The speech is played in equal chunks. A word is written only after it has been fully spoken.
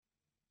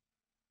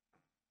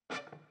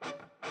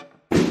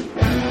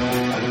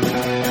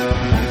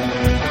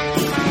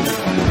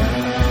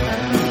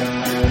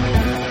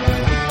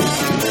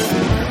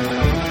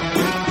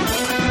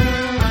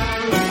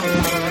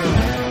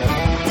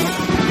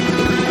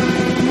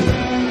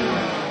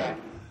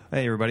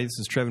Hey, everybody, this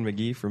is Trevan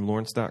McGee from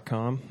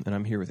Lawrence.com, and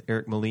I'm here with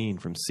Eric Moline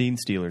from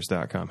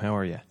SceneStealers.com. How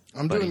are you?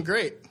 I'm doing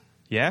great.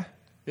 Yeah?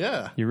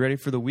 Yeah. You ready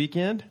for the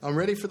weekend? I'm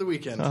ready for the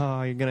weekend.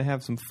 Oh, you're going to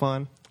have some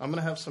fun? I'm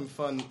going to have some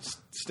fun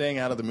staying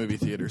out of the movie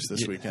theaters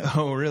this weekend.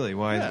 Oh, really?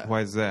 Why? Yeah.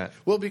 Why is that?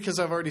 Well, because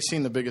I've already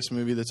seen the biggest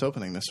movie that's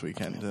opening this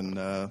weekend, and,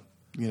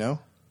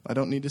 I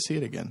don't need to see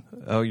it again.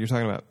 Oh, you're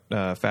talking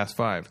about Fast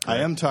Five, correct?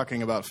 I am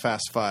talking about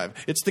Fast Five.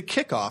 It's the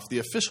kickoff, the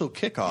official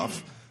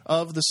kickoff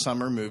of the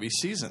summer movie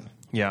season.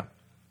 Yeah.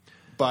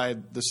 By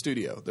the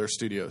studio. Their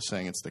studio is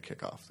saying it's the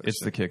kickoff.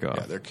 It's the kickoff.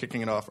 Yeah, they're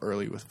kicking it off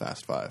early with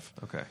Fast Five.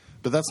 Okay.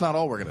 But that's not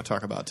all we're going to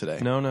talk about today.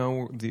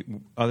 No.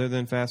 Other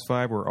than Fast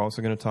Five, we're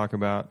also going to talk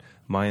about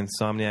my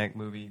Insomniac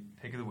movie,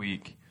 pick of the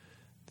week,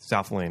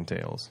 Southland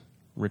Tales.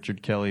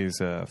 Richard Kelly's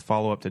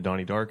follow-up to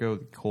Donnie Darko,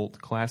 the cult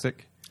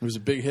classic. It was a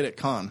big hit at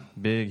Cannes.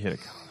 Big hit.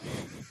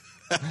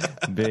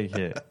 Big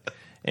hit.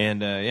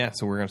 And,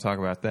 so we're going to talk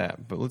about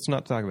that. But let's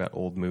not talk about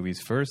old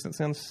movies first. That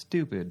sounds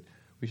stupid.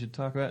 We should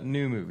talk about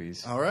new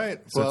movies. All right.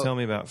 So tell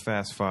me about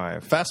Fast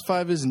Five. Fast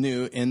Five is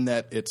new in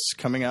that it's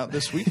coming out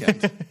this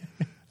weekend.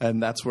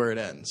 And that's where it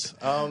ends.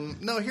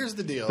 No, here's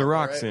the deal. The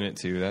Rock's right? in it,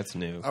 too. That's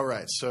new. All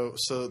right. So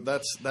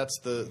that's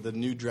the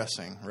new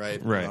dressing,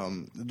 right? Right.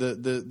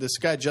 This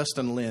guy,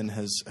 Justin Lin,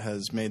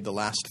 has made the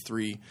last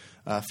three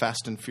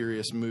Fast and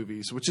Furious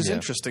movies, which is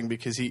interesting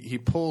because he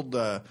pulled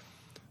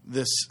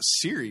this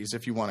series,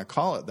 if you want to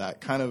call it that,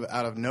 kind of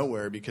out of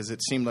nowhere because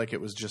it seemed like it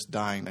was just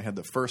dying. They had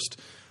the first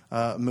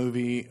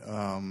movie,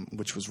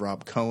 which was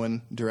Rob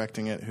Cohen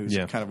directing it, who's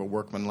kind of a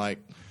workman-like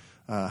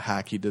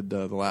hack. He did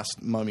the last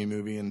Mummy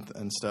movie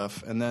and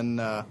stuff. And then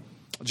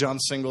John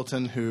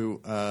Singleton, who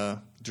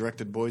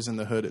directed Boys in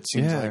the Hood, it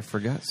seems like I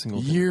forgot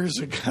Singleton. years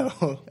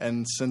ago,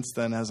 and since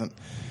then hasn't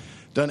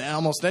done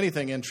almost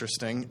anything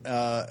interesting,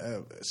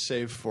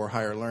 save for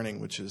Higher Learning,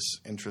 which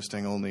is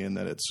interesting only in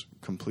that it's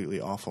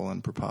completely awful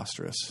and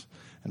preposterous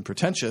and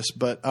pretentious.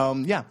 But,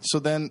 so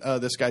then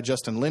this guy,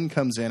 Justin Lin,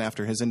 comes in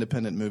after his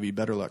independent movie,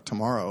 Better Luck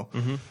Tomorrow,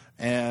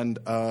 and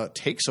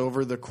takes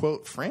over the,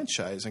 quote,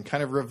 franchise and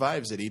kind of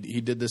revives it.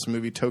 He did this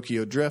movie,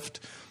 Tokyo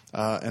Drift,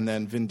 and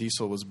then Vin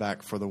Diesel was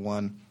back for the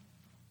one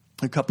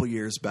a couple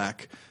years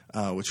back,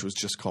 which was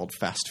just called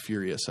Fast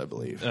Furious, I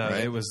believe.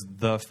 Right? It was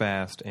The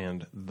Fast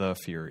and The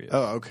Furious.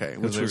 Oh, okay.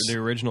 Which was the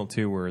original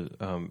two were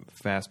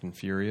Fast and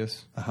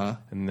Furious,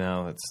 and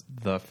now it's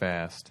The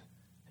Fast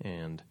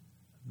and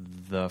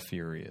The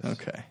Furious.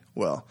 Okay.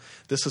 Well,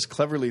 this is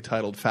cleverly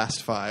titled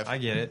Fast Five. I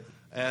get it.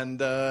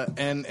 And Are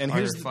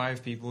here's there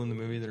 5 people in the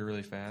movie that are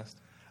really fast?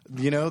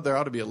 there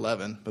ought to be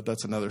 11, but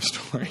that's another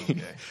story.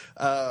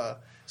 Okay.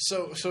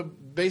 So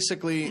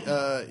basically,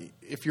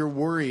 if you're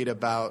worried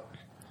about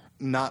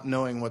not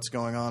knowing what's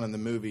going on in the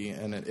movie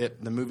and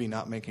the movie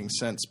not making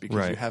sense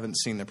because you haven't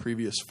seen the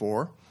previous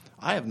 4,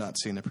 I have not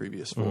seen the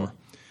previous 4.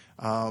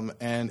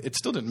 And it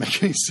still didn't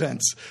make any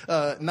sense.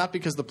 Not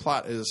because the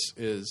plot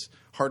is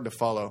hard to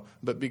follow,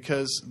 but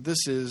because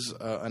this is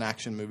an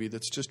action movie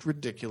that's just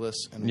ridiculous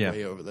and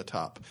way over the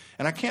top.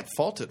 And I can't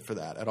fault it for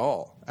that at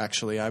all.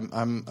 Actually,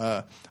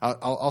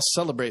 I'll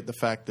celebrate the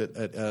fact that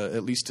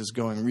at least is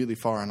going really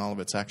far in all of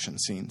its action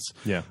scenes.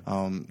 Yeah.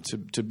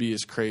 To be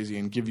as crazy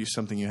and give you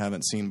something you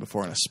haven't seen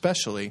before, and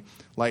especially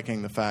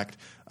liking the fact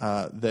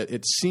that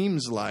it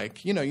seems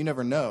like you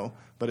never know.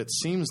 But it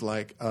seems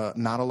like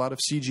not a lot of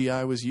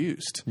CGI was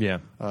used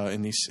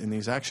in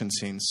these action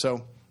scenes.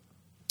 So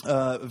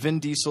Vin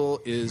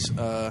Diesel is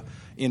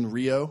in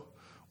Rio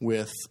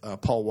with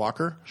Paul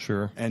Walker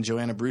and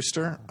Joanna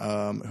Brewster,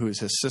 who is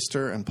his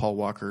sister and Paul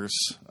Walker's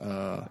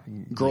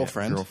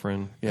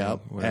girlfriend. Yeah,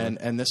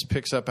 and this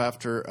picks up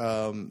after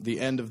the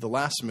end of the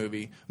last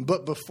movie,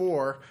 but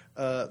before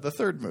the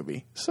third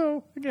movie.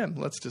 So again,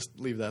 let's just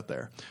leave that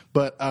there.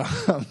 But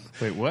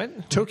wait,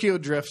 what? Tokyo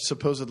Drift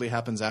supposedly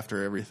happens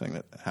after everything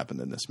that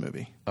happened in this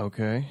movie.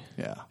 Okay.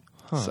 Yeah.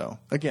 So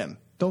again,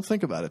 don't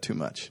think about it too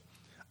much.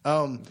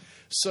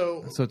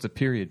 So it's a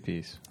period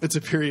piece. It's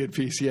a period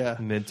piece, yeah.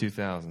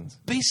 Mid-2000s.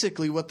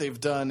 Basically, what they've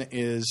done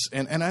is,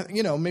 and I,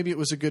 maybe it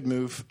was a good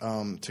move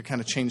to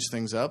kind of change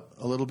things up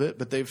a little bit,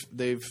 but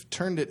they've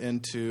turned it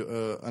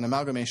into an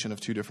amalgamation of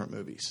 2 different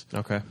movies.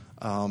 Okay.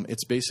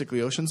 It's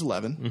basically Ocean's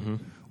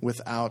 11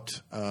 without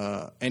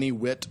any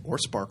wit or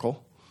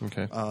sparkle.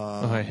 Okay.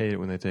 I hate it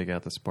when they take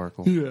out the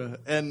sparkle. Yeah,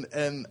 and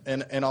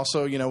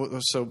also,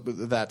 so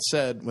that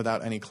said,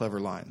 without any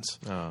clever lines.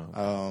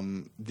 Oh.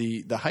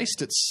 The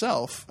heist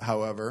itself,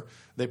 however,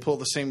 they pull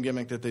the same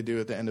gimmick that they do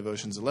at the end of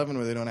Ocean's 11,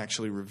 where they don't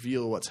actually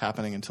reveal what's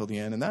happening until the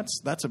end, and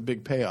that's a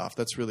big payoff.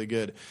 That's really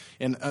good,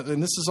 and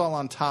this is all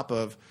on top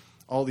of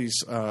all these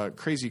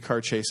crazy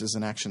car chases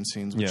and action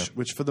scenes,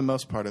 which for the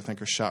most part I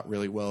think are shot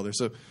really well.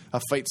 There's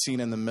a fight scene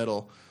in the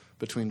middle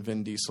between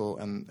Vin Diesel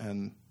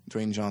and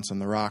Dwayne Johnson,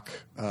 The Rock,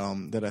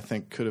 that I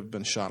think could have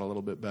been shot a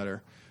little bit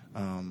better.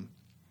 Kind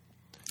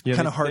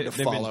of hard to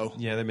follow.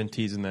 They've been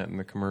teasing that in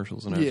the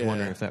commercials, and I was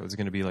wondering if that was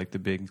going to be like the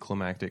big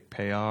climactic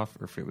payoff,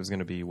 or if it was going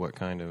to be what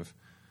kind of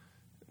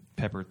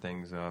pepper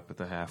things up at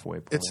the halfway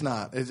point. It's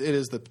not. It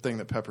is the thing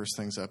that peppers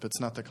things up.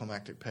 It's not the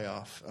climactic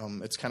payoff.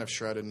 It's kind of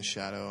shrouded in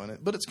shadow,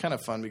 but it's kind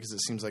of fun because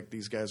it seems like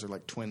these guys are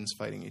like twins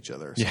fighting each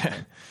other or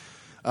something.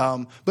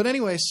 Yeah. But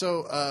anyway,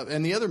 so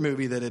and the other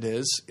movie that it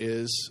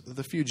is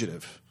The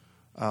Fugitive.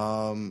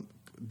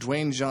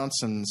 Dwayne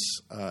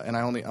Johnson's, and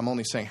I'm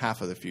only saying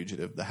half of The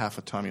Fugitive, the half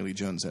with Tommy Lee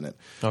Jones in it.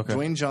 Okay.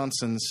 Dwayne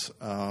Johnson's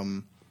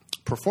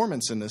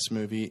performance in this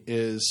movie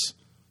is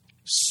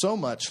so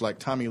much like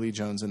Tommy Lee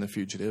Jones in The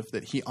Fugitive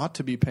that he ought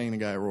to be paying the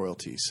guy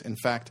royalties. In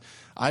fact,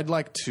 I'd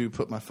like to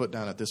put my foot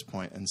down at this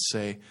point and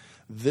say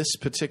this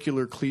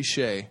particular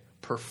cliche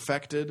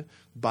perfected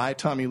by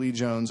Tommy Lee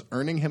Jones,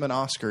 earning him an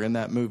Oscar in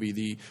that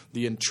movie.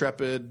 The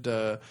intrepid,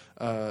 dogged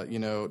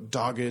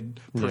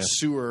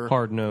pursuer,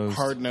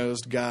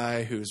 hard-nosed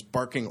guy who's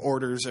barking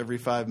orders every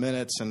 5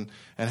 minutes and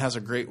has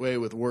a great way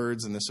with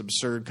words and this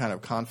absurd kind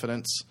of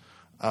confidence.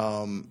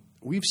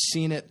 We've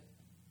seen it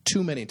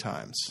too many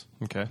times.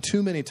 Okay.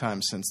 Too many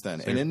times since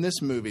then. And in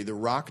this movie, The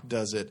Rock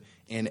does it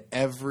in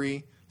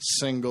every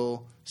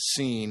single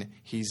scene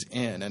he's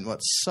in. And what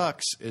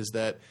sucks is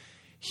that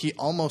he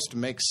almost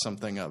makes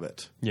something of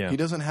it. Yeah. He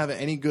doesn't have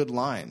any good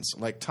lines.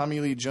 Like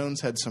Tommy Lee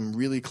Jones had some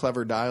really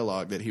clever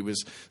dialogue that he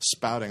was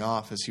spouting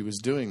off as he was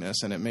doing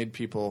this, and it made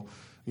people,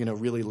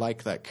 really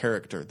like that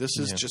character. This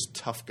is just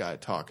tough guy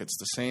talk. It's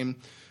the same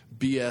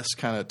BS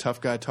kind of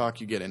tough guy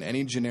talk you get in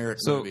any generic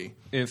movie.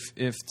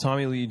 If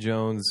Tommy Lee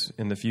Jones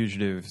in The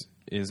Fugitive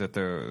is at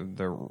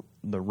the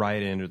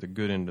right end or the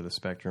good end of the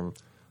spectrum,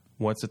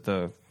 what's at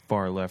the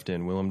far left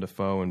end? Willem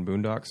Dafoe and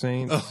Boondock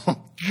Saints? Oh,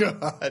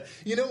 God.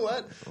 You know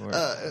what?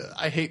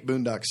 I hate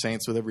Boondock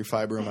Saints with every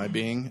fiber of my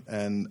being,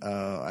 and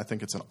I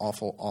think it's an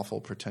awful,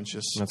 awful,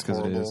 pretentious,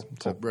 horrible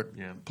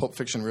Pulp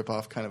Fiction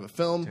ripoff kind of a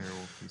film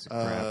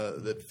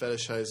that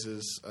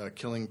fetishizes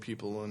killing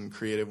people in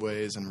creative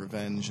ways and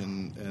revenge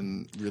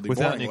and really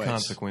without boring any ways.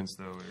 consequence,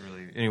 though.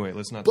 Anyway,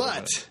 let's not.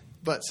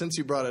 But since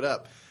you brought it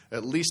up,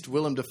 at least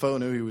Willem Dafoe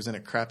knew he was in a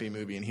crappy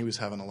movie, and he was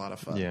having a lot of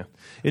fun. Yeah.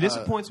 It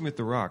disappoints me with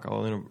The Rock.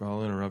 I'll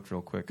interrupt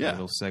real quick. Yeah.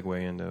 It'll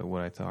segue into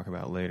what I talk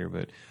about later.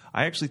 But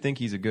I actually think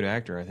he's a good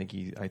actor. I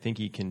think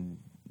he can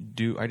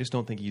do. I just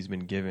don't think he's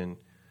been given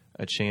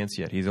a chance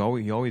yet. He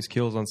always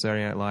kills on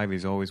Saturday Night Live.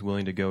 He's always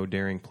willing to go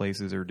daring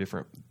places or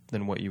different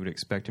than what you would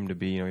expect him to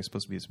be. He's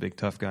supposed to be this big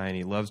tough guy, and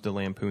he loves to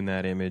lampoon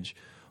that image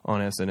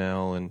on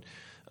SNL. And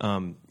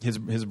his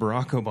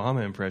Barack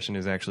Obama impression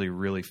is actually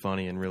really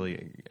funny and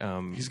really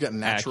he's got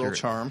natural accurate.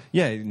 Charm.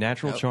 Yeah,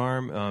 natural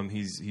charm.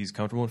 He's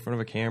comfortable in front of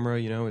a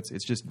camera.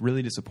 It's just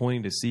really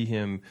disappointing to see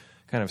him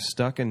kind of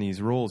stuck in these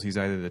roles. He's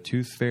either the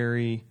Tooth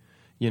Fairy,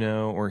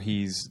 or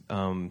he's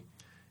in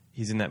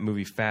that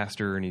movie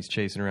Faster and he's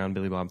chasing around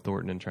Billy Bob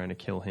Thornton and trying to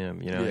kill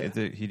him.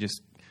 He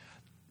just.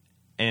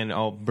 And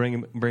I'll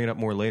bring it up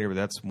more later, but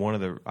that's one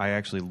of the. I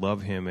actually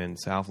love him in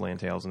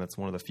Southland Tales, and that's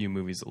one of the few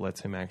movies that lets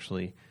him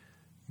actually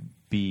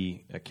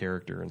be a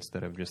character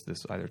instead of just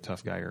this either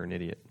tough guy or an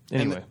idiot.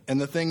 Anyway.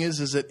 And the thing is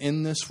that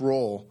in this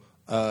role,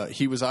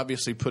 he was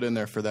obviously put in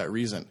there for that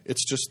reason.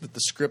 It's just that the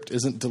script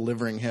isn't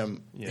delivering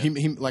him. Yeah. He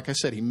like I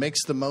said, he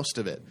makes the most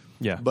of it.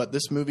 Yeah. But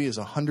this movie is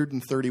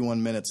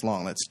 131 minutes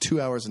long. That's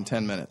 2 hours and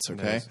 10 minutes,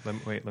 okay?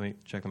 Let me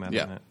check the math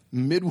on that.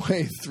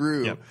 Midway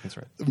through, yep, that's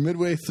right.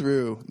 Midway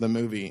through the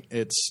movie,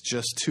 it's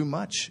just too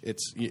much.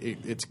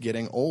 It's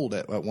getting old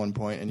at one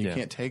point, and you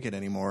can't take it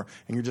anymore.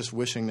 And you're just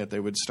wishing that they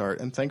would start.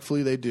 And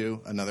thankfully, they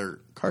do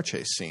another car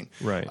chase scene.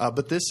 Right.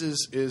 But this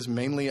is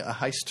mainly a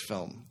heist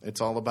film.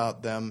 It's all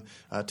about them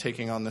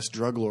taking on this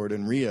drug lord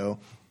in Rio.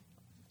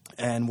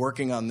 And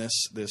working on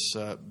this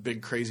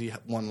big crazy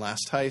one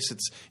last heist.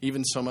 It's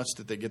even so much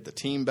that they get the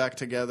team back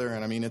together,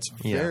 and I mean it's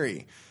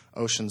very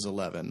Ocean's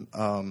 11.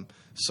 Can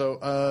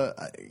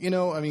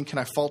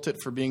I fault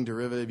it for being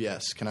derivative?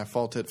 Yes. Can I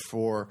fault it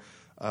for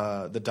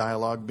the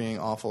dialogue being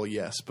awful?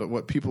 Yes. But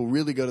what people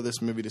really go to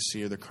this movie to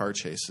see are the car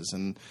chases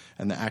and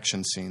the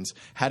action scenes.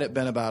 Had it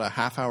been about a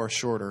half hour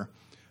shorter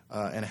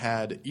and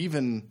had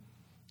even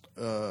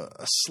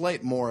a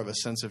slight more of a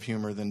sense of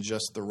humor than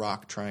just The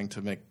Rock trying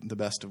to make the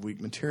best of weak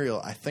material,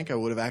 I think I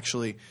would have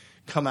actually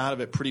come out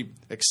of it pretty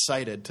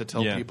excited to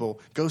tell people,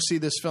 go see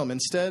this film.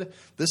 Instead,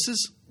 this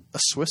is a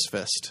Swiss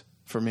fist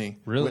for me,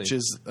 which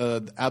is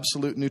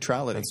absolute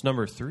neutrality. That's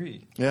number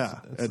 3. Yeah.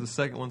 That's the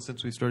second one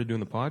since we started doing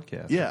the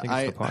podcast. Yeah. I think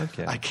it's the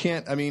podcast. I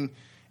can't,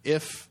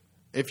 if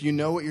you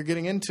know what you're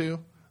getting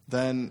into,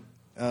 then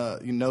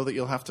you know that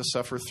you'll have to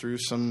suffer through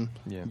some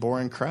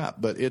boring crap,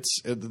 but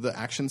the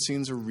action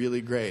scenes are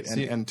really great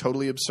and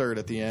totally absurd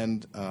at the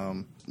end.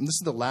 And this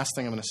is the last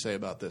thing I'm going to say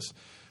about this.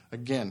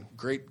 Again,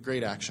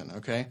 great action,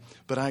 okay?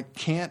 But I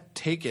can't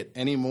take it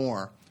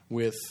anymore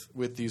with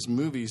these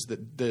movies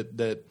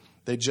that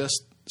they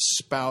just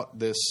spout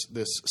this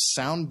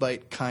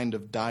soundbite kind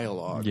of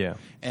dialogue. Yeah.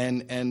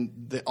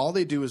 And all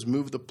they do is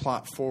move the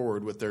plot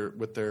forward with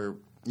their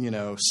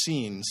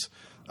scenes.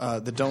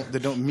 That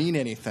don't mean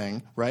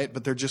anything, right?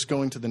 But they're just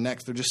going to the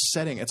next. They're just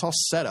setting. It's all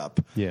set up.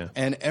 Yeah.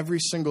 And every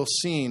single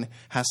scene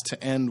has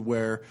to end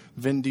where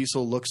Vin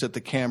Diesel looks at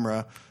the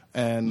camera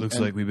and looks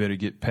like we better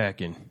get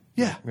packing.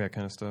 Yeah. That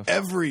kind of stuff.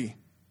 Every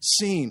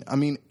scene. I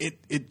mean,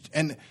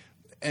 and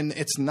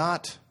it's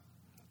not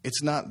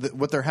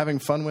what they're having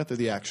fun with are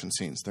the action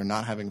scenes. They're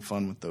not having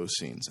fun with those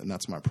scenes, and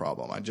that's my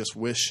problem. I just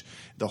wish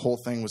the whole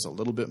thing was a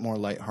little bit more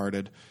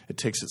lighthearted. It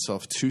takes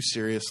itself too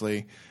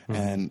seriously,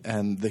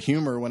 and the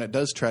humor, when it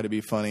does try to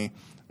be funny,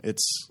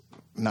 it's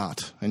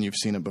not, and you've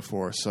seen it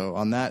before. So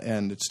on that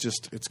end,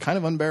 it's kind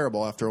of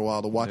unbearable after a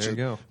while to watch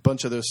a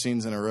bunch of those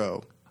scenes in a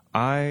row.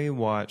 I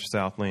watched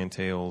Southland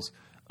Tales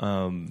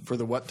for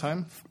the what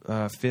time?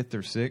 Fifth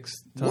or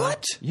sixth time.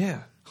 What?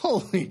 Yeah.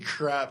 Holy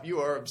crap! You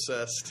are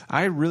obsessed.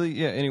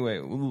 Anyway,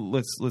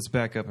 let's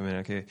back up a minute.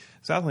 Okay,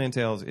 Southland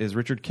Tales is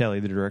Richard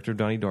Kelly, the director of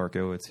Donnie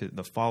Darko. It's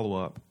the follow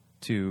up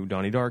to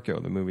Donnie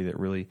Darko, the movie that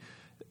really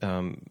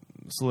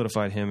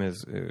solidified him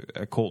as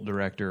a cult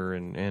director,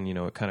 and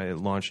it kind of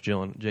launched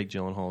Jake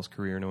Gyllenhaal's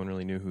career. No one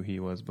really knew who he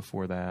was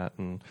before that,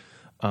 and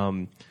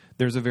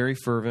there's a very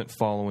fervent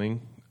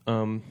following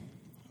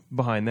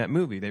behind that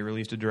movie. They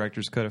released a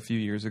director's cut a few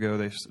years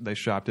ago. They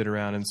shopped it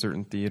around in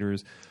certain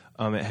theaters.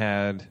 It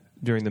had,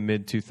 during the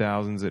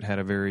mid-2000s, it had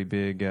a very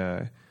big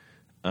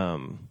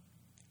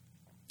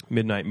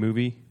midnight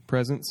movie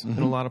presence in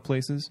a lot of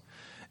places.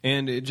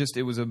 And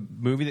it was a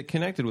movie that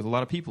connected with a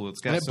lot of people. It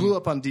blew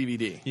up on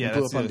DVD. Yeah, it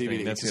blew up on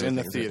DVD. It's in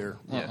the theater.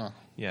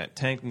 Yeah, it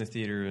tanked in the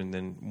theater, and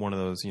then one of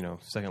those,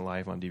 Second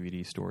Life on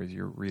DVD stories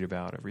you read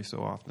about every so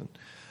often.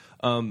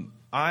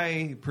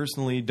 I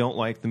personally don't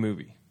like the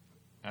movie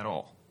at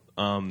all.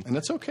 And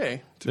it's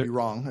okay to be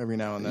wrong every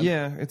now and then.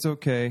 Yeah, it's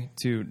okay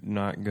to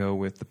not go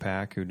with the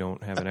pack who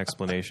don't have an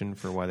explanation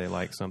for why they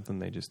like something.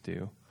 They just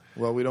do.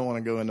 Well, we don't want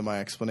to go into my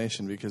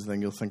explanation because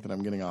then you'll think that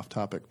I'm getting off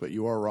topic, but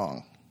you are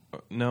wrong.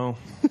 No,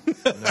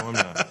 I'm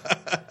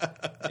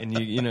not. And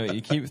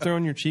you keep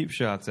throwing your cheap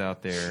shots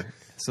out there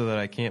so that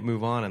I can't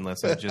move on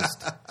unless I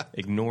just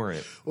ignore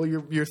it. Well,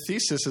 your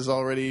thesis is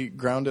already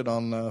grounded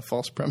on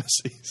false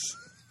premises.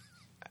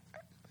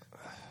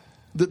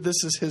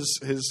 This is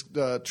his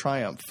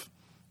triumph.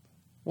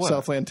 What?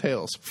 Southland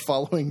Tales,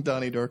 following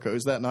Donnie Darko.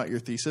 Is that not your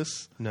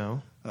thesis?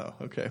 No. Oh,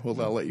 okay.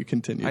 Well, I'll let you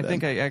continue. I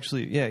think I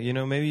actually,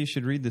 maybe you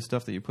should read the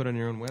stuff that you put on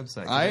your own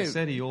website. I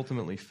said he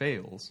ultimately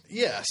fails.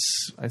 Yes.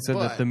 I said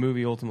that the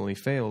movie ultimately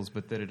fails,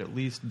 but that it at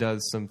least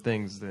does some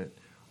things that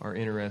are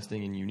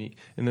interesting and unique.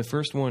 And the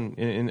first one,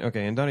 in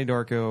Donnie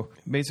Darko,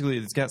 basically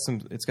it's got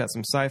some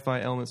sci-fi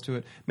elements to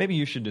it. Maybe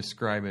you should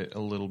describe it a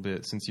little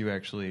bit since you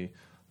actually.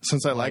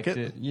 Since I like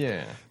it?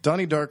 Yeah.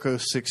 Donnie Darko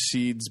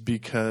succeeds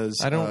because...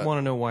 I don't want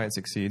to know why it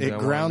succeeds. It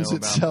grounds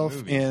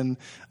itself in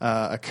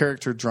a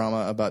character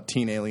drama about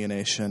teen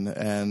alienation,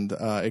 and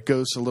it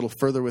goes a little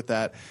further with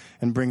that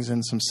and brings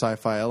in some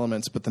sci-fi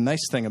elements. But the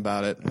nice thing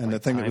about it, and the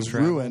thing that was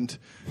ruined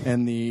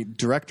in the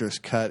director's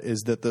cut,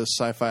 is that those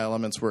sci-fi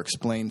elements were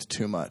explained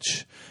too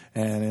much.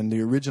 And in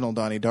the original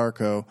Donnie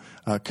Darko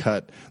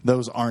cut,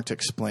 those aren't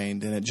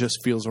explained, and it just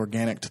feels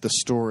organic to the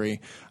story,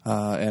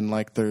 and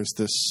like there's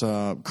this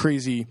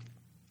crazy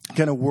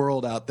kind of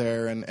world out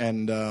there,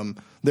 and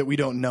that we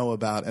don't know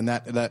about, and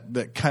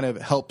that kind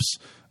of helps.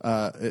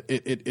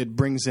 It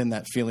brings in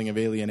that feeling of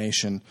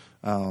alienation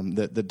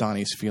that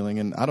Donnie's feeling,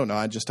 and I don't know.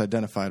 I just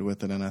identified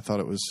with it, and I thought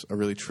it was a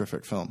really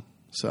terrific film.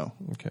 So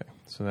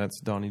that's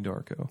Donnie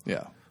Darko.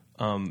 Yeah.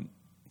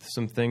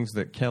 Some things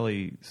that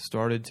Kelly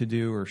started to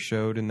do or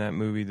showed in that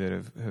movie that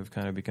have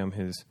kind of become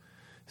his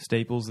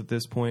staples at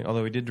this point,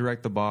 although he did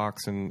direct The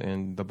Box,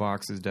 and The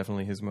Box is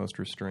definitely his most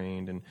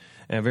restrained and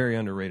a very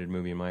underrated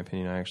movie in my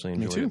opinion. I actually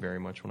enjoyed it very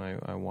much when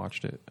I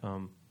watched it.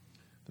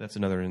 That's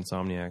another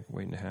Insomniac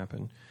waiting to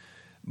happen.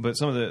 But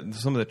some of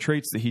the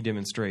traits that he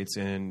demonstrates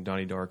in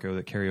Donnie Darko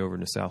that carry over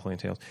into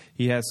Southland Tales,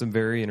 he has some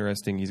very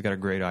interesting. He's got a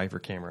great eye for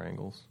camera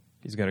angles.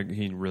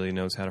 He really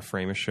knows how to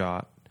frame a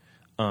shot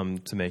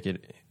to make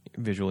it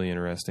visually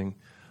interesting.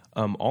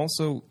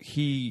 Also,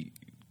 he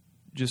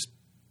just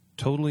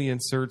totally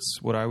inserts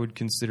what I would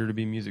consider to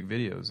be music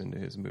videos into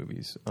his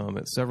movies.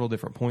 At several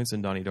different points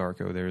in Donnie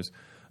Darko, there's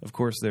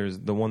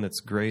the one that's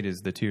great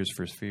is the Tears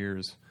for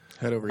Fears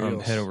Head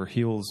Over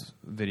Heels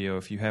video.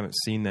 If you haven't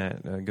seen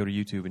that, go to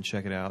YouTube and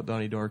check it out.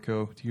 Donnie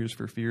Darko, Tears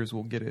for Fears,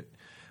 will get it.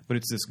 But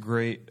it's this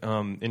great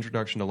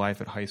introduction to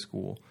life at high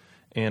school.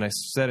 And I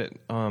said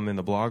it in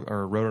the blog,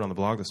 or wrote it on the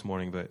blog this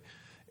morning, but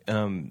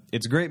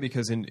it's great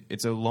because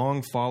it's a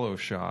long follow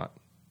shot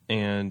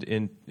and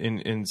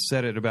in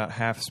set at about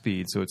half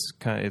speed, so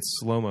it's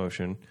slow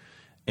motion,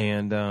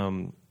 and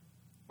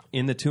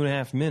in the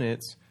 2.5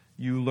 minutes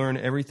you learn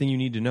everything you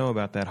need to know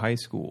about that high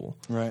school,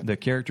 right? The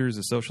characters,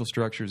 the social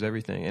structures,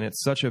 everything, and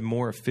it's such a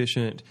more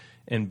efficient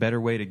and better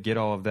way to get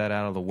all of that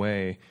out of the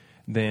way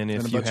than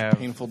if you have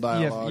painful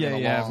dialogue. You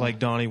have like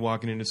Donnie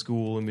walking into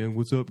school and being,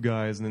 "What's up,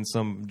 guys?" and then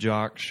some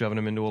jock shoving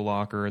him into a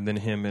locker, and then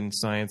him in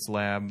science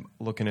lab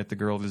looking at the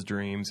girl of his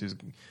dreams, who's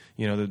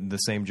the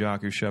same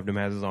jock who shoved him,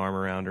 has his arm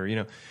around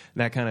her.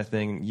 That kind of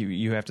thing.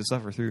 You have to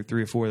suffer through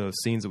 3 or 4 of those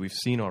scenes that we've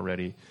seen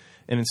already,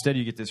 and instead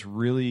you get this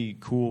really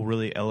cool,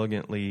 really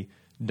elegantly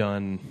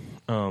done,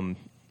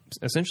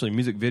 essentially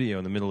music video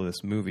in the middle of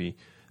this movie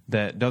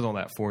that does all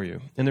that for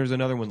you. And there's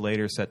another one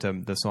later set to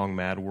the song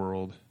Mad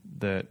World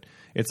that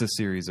it's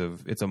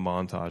a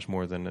montage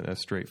more than a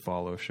straight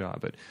follow shot.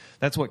 But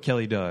that's what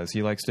Kelly does.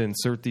 He likes to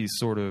insert these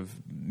sort of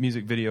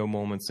music video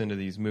moments into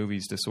these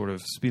movies to sort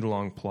of speed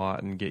along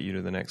plot and get you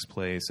to the next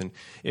place. And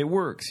it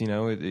works,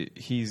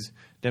 he's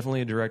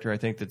definitely a director, I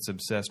think, that's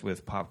obsessed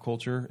with pop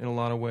culture in a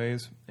lot of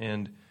ways.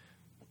 And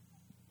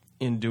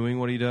in doing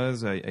what he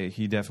does,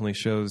 he definitely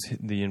shows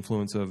the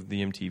influence of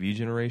the MTV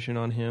generation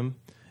on him.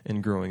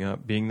 And growing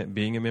up,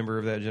 being a member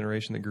of that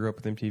generation that grew up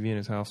with MTV in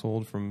his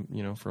household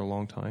for a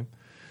long time,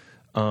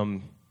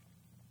 and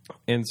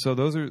so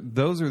those are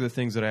the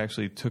things that I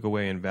actually took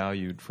away and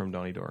valued from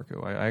Donnie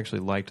Darko. I actually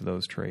liked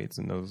those traits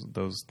and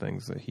those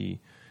things that he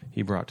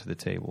brought to the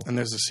table. And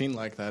there's a scene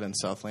like that in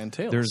Southland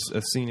Tales. There's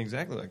a scene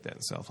exactly like that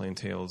in Southland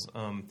Tales.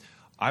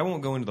 I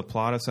won't go into the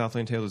plot of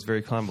Southland Tales. It's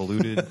very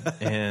convoluted,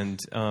 and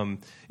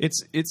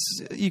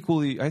it's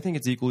equally. I think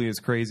it's equally as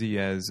crazy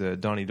as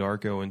Donnie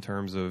Darko in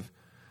terms of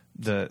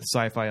the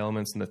sci-fi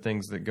elements and the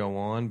things that go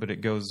on, but it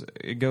goes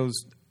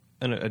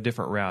in a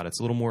different route.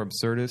 It's a little more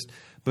absurdist,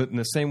 but in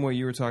the same way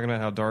you were talking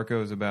about how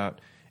Darko is about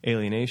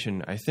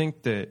alienation, I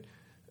think that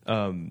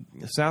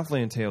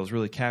Southland Tales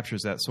really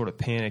captures that sort of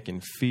panic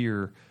and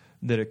fear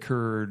that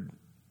occurred,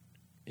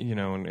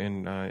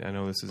 and I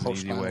know this is an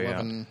easy way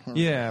out.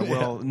 Yeah,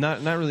 well,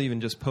 not really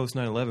even just post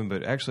 9/11,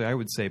 but actually I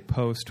would say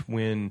post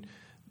when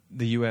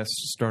the U.S.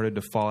 started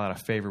to fall out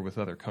of favor with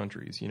other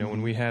countries.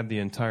 When we had the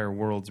entire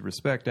world's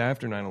respect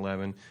after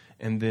 9/11,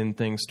 and then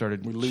things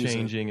started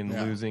changing and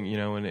losing,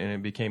 and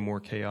it became more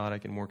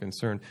chaotic and more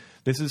concerned.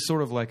 This is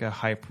sort of like a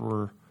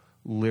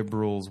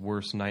hyper-liberal's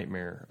worst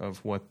nightmare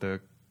of what the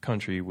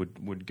country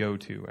would go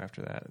to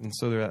after that. And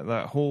so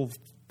that whole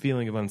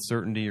feeling of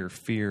uncertainty or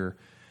fear,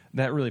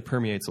 that really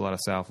permeates a lot of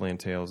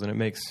Southland Tales, and it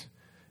makes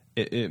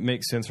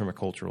sense from a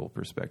cultural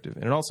perspective.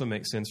 And it also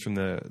makes sense from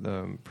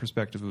the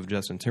perspective of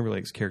Justin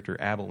Timberlake's character,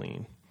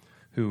 Abilene,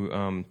 who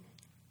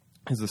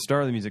is the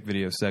star of the music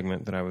video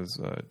segment that I was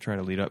trying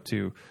to lead up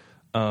to.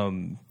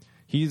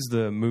 He's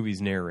the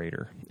movie's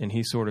narrator, and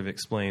he sort of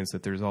explains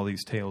that there's all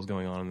these tales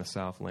going on in the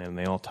Southland, and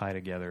they all tie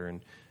together,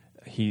 and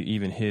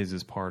even his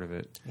is part of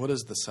it. What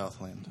is the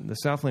Southland? The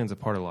Southland's a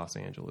part of Los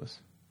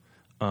Angeles.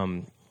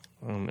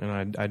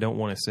 And I don't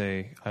want to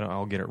say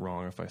I'll get it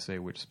wrong if I say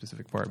which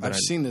specific part. But I've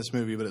seen this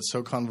movie, but it's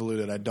so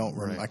convoluted I don't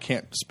remember. I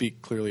can't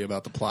speak clearly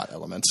about the plot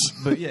elements.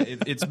 But yeah,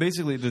 it's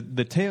basically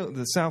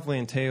the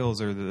Southland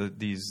Tales are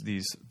these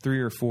 3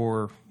 or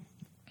 4,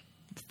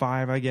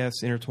 5, I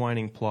guess,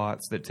 intertwining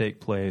plots that take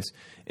place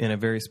in a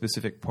very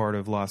specific part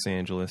of Los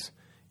Angeles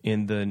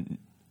at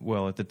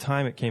the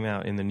time it came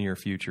out in the near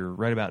future,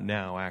 right about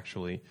now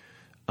actually,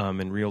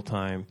 in real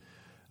time.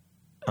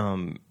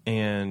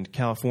 And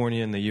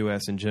California and the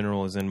U.S. in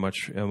general is in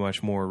a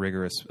much more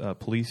rigorous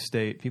police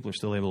state. People are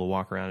still able to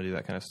walk around and do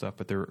that kind of stuff,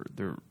 but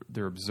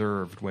they're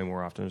observed way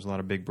more often. There's a lot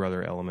of Big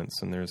Brother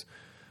elements, and there's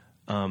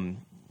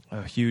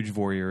a huge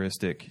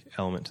voyeuristic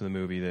element to the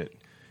movie that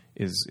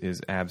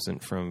is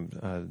absent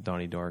from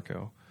Donnie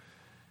Darko.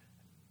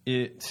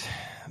 The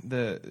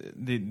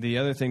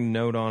other thing to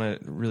note on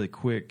it really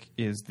quick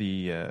is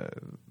the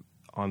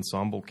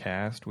ensemble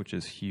cast, which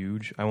is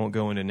huge. I won't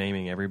go into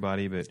naming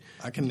everybody, but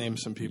I can name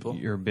some people.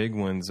 Your big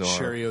ones are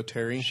Sherry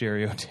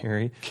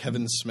O'Terry,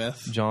 Kevin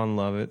Smith, John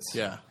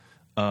Lovitz,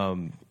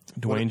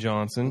 Dwayne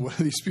Johnson. What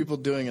are these people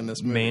doing in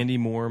this movie? Mandy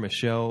Moore,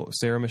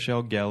 Sarah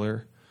Michelle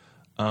Gellar.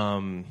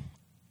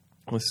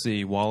 Let's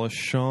see, Wallace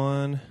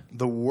Shawn.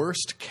 The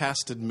worst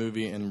casted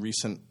movie in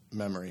recent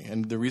memory.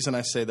 And the reason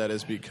I say that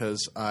is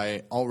because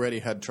I already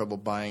had trouble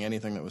buying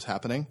anything that was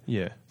happening.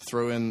 Yeah.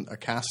 Throw in a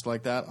cast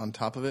like that on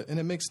top of it, and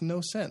it makes no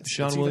sense.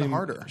 It's even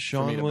harder.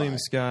 Sean William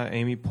Scott,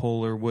 Amy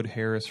Poehler, Wood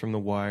Harris from The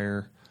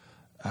Wire.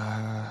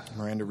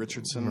 Miranda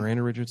Richardson.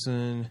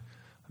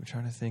 I'm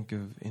trying to think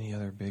of any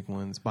other big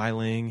ones. Bai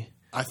Ling.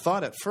 I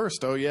thought at first,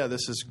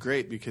 this is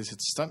great because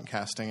it's stunt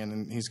casting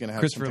and he's going to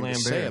have something to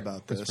say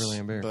about this.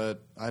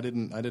 But I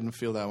didn't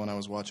feel that when I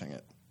was watching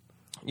it.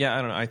 Yeah,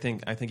 I don't know. I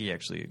think he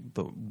actually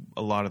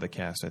a lot of the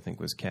cast I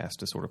think was cast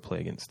to sort of play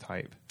against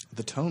type.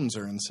 The tones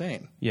are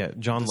insane. Yeah,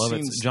 John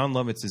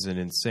Lovitz is an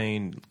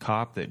insane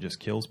cop that just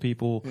kills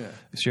people. Yeah.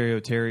 Sherry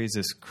O'Terry is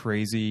this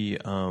crazy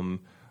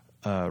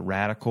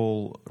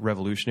radical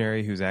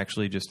revolutionary who's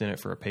actually just in it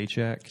for a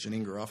paycheck.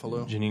 Janine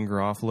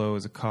Garofalo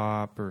is a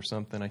cop or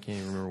something. I can't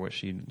even remember what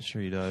she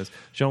does.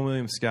 Sean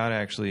William Scott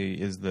actually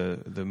is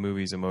the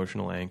movie's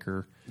emotional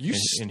anchor,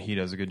 and he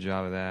does a good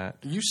job of that.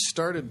 You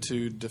started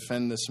to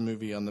defend this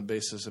movie on the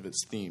basis of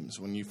its themes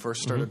when you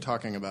first started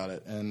talking about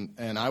it,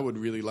 and I would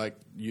really like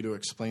you to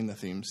explain the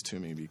themes to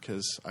me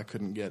because I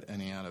couldn't get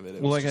any out of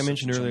it. Well, like I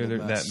mentioned earlier,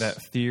 that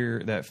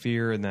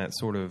fear and that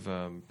sort of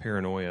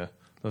paranoia.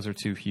 Those are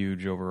two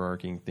huge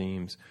overarching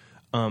themes.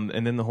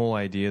 And then the whole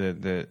idea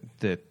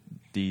that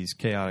these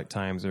chaotic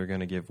times are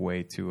going to give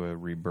way to a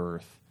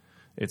rebirth.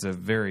 It's a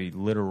very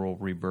literal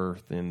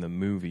rebirth in the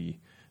movie.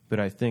 But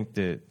I think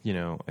that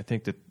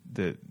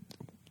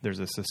there's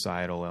a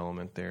societal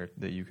element there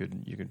that you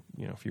could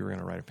if you were going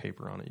to write a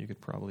paper on it, you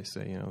could probably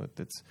say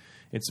that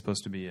it's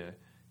supposed to be a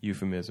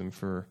euphemism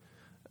for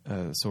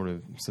sort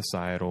of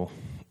societal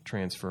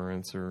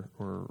transference or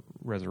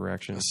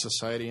resurrection. A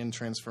society in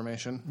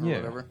transformation or Yeah.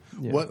 whatever.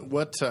 Yeah.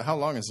 What? How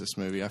long is this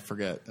movie? I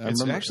forget.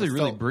 It's actually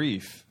really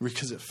brief.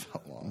 Because it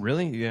felt long.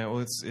 Really? Yeah. Well,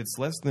 it's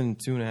less than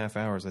 2.5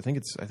 hours. I think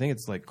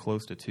it's like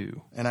close to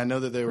 2. And I know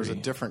that there was a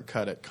different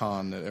cut at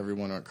Cannes that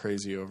everyone went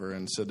crazy over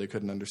and said they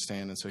couldn't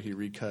understand, and so he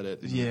recut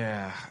it.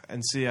 Yeah,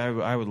 and see,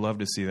 I would love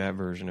to see that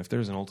version if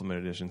there's an Ultimate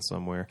Edition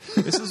somewhere.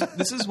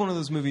 This is one of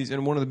those movies,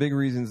 and one of the big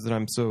reasons that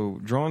I'm so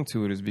drawn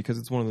to it is because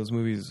it's one of those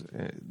movies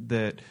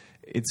that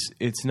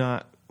it's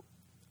not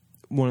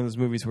one of those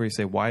movies where you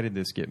say, why did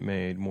this get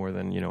made, more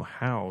than,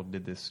 how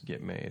did this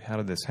get made? How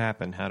did this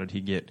happen? How did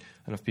he get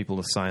enough people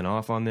to sign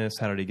off on this?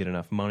 How did he get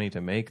enough money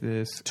to make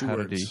this? Two how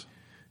words.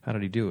 How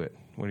did he do it?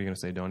 What are you going to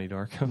say, Donnie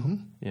Darko? Mm-hmm.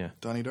 Yeah.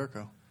 Donnie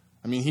Darko.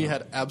 I mean, he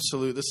had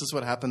absolute... This is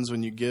what happens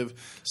when you give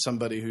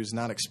somebody who's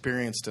not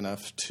experienced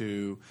enough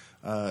to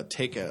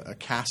take a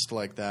cast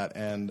like that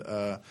and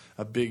a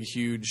big,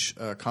 huge,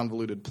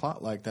 convoluted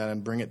plot like that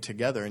and bring it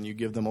together, and you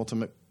give them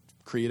ultimate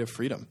creative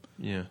freedom.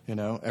 Yeah.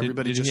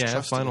 Everybody did just he have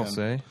trusted final him.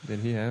 say? Did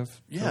he have?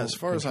 Yeah, as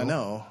far as I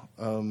know.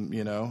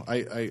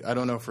 I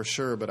don't know for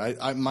sure, but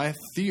I my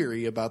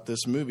theory about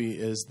this movie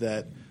is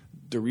that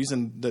the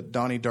reason that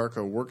Donnie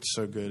Darko worked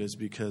so good is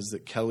because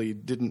that Kelly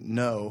didn't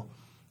know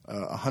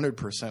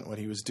 100% what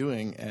he was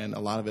doing, and a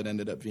lot of it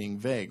ended up being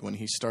vague. When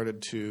he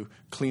started to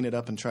clean it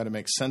up and try to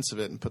make sense of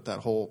it and put that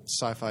whole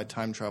sci-fi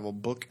time travel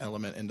book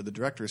element into the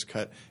director's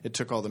cut, it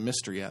took all the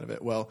mystery out of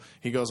it. Well,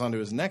 he goes on to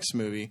his next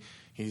movie.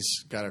 He's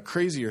got a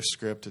crazier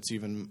script. It's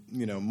even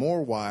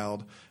more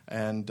wild,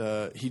 and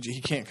he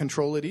can't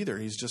control it either.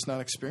 He's just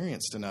not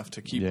experienced enough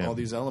to keep all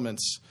these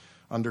elements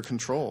under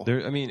control.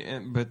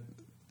 But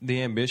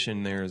the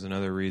ambition there is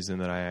another reason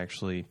that I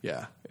actually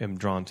am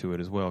drawn to it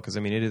as well, because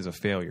it is a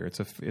failure.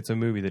 It's a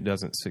movie that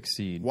doesn't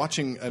succeed.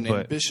 Watching an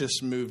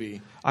ambitious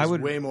movie is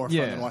way more fun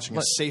than watching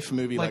a safe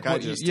movie like I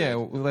just did. Yeah,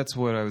 well, that's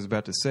what I was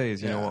about to say.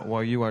 Is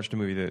while you watched a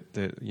movie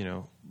that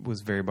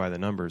was very by the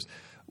numbers,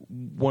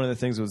 one of the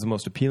things that was the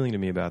most appealing to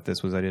me about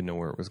this was I didn't know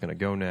where it was going to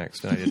go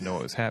next, and I didn't know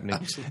what was happening.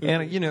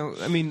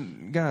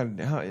 And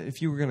God,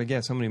 if you were going to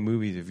guess, how many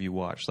movies have you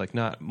watched? Like,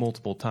 not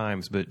multiple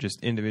times, but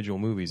just individual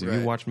movies. Have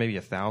you watched maybe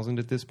 1,000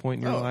 at this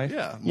point in your life?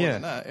 Yeah, more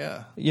than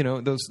that. Yeah,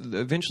 those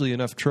eventually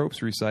enough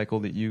tropes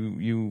recycle that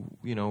you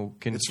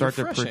can start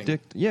refreshing. to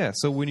predict. Yeah,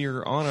 so when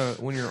you're on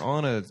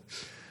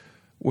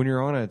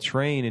a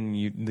train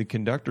and the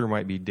conductor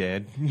might be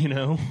dead,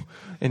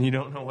 and you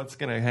don't know what's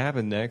going to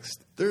happen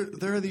next.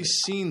 There are these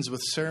scenes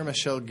with Sarah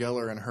Michelle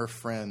Gellar and her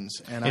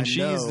friends, and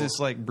she's this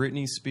like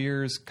Britney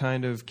Spears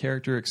kind of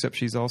character, except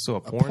she's also a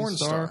porn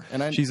star.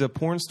 And she's a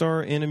porn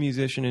star and a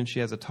musician, and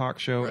she has a talk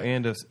show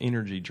and an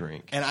energy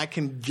drink. And I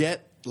can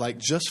get,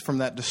 just from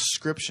that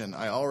description,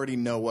 I already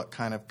know what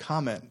kind of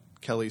comment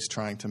Kelly's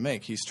trying to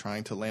make. He's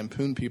trying to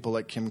lampoon people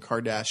like Kim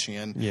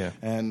Kardashian,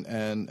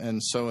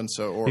 and so and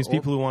so, or these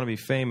people who want to be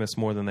famous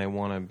more than they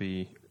want to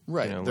be,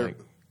 they're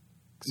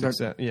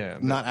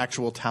not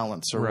actual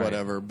talents or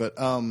whatever. But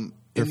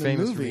they're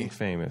famous for being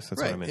famous.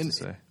 That's what I meant to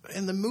say.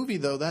 In the movie,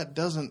 though, it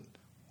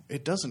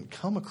doesn't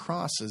come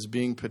across as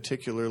being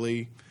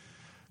particularly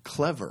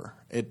clever.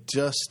 It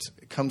just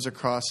comes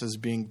across as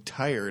being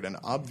tired and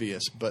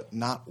obvious, but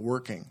not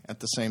working at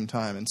the same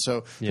time. And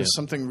so there's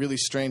something really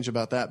strange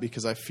about that,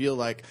 because I feel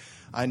like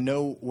I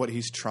know what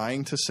he's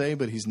trying to say,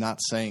 but he's not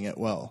saying it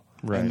well.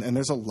 Right. And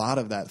there's a lot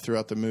of that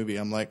throughout the movie.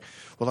 I'm like,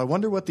 well, I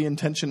wonder what the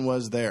intention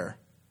was there.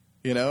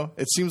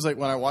 It seems like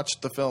when I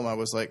watched the film, I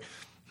was like,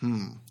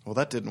 well,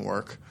 that didn't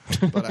work,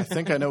 but I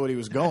think I know what he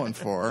was going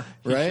for.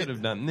 Right? He should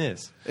have done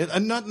this.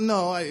 I'm not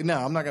going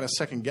to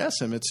second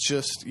guess him. It's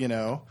just,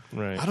 I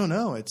don't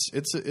know.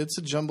 It's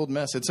a jumbled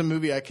mess. It's a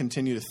movie I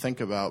continue to think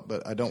about,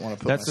 but I don't want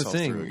to put myself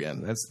through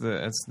again. That's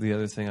the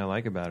other thing I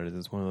like about it.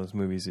 It's one of those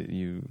movies that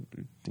you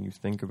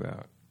think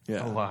about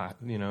a lot.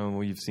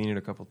 You've seen it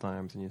a couple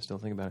times and you still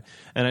think about it.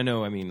 And I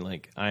know,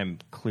 I'm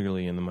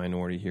clearly in the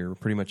minority here.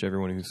 Pretty much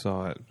everyone who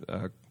saw it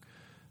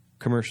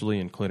commercially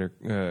and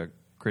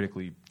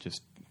critically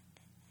just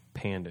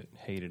panned it,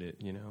 hated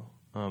it,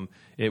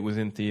 It was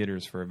in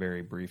theaters for a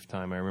very brief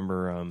time. I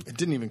remember... it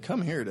didn't even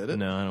come here, did it?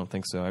 No, I don't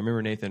think so. I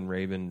remember Nathan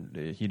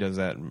Rabin, he does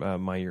that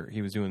My Year.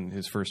 He was doing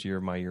his first year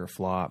of My Year of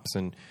Flops,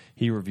 and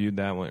he reviewed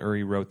that one, or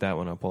he wrote that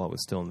one up while it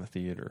was still in the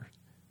theater.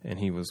 And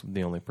he was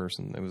the only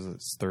person. It was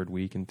his third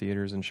week in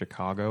theaters in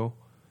Chicago,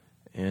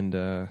 and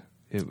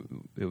he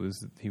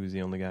was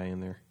the only guy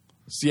in there.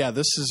 So yeah,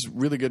 this is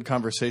really good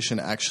conversation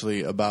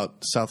actually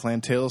about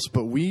Southland Tales,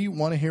 but we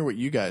want to hear what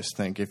you guys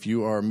think. If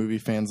you are movie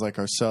fans like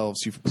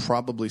ourselves, you've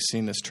probably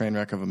seen this train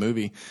wreck of a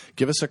movie.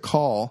 Give us a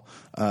call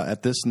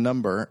at this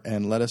number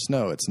and let us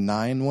know. It's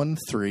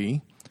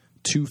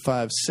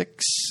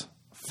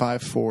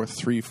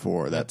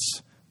 913-256-5434.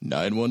 That's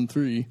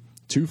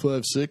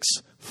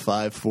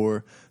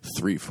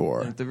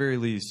 913-256-5434. At the very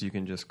least, you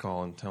can just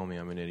call and tell me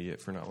I'm an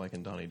idiot for not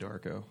liking Donnie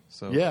Darko.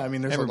 So yeah,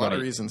 there's a lot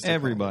of reasons.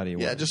 Everybody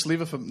will. Yeah, just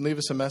leave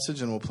us a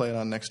message and we'll play it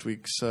on next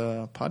week's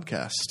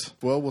podcast.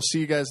 Well, we'll see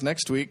you guys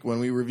next week when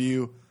we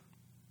review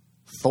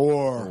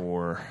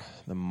Thor.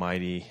 The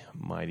mighty,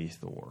 mighty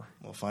Thor.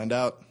 We'll find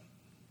out.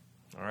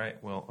 All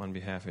right. Well, on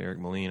behalf of Eric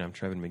Moline, I'm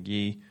Trevan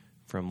McGee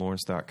from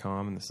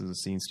Lawrence.com, and this is the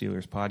Scene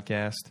Stealers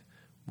podcast.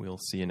 We'll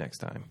see you next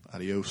time.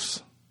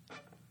 Adios.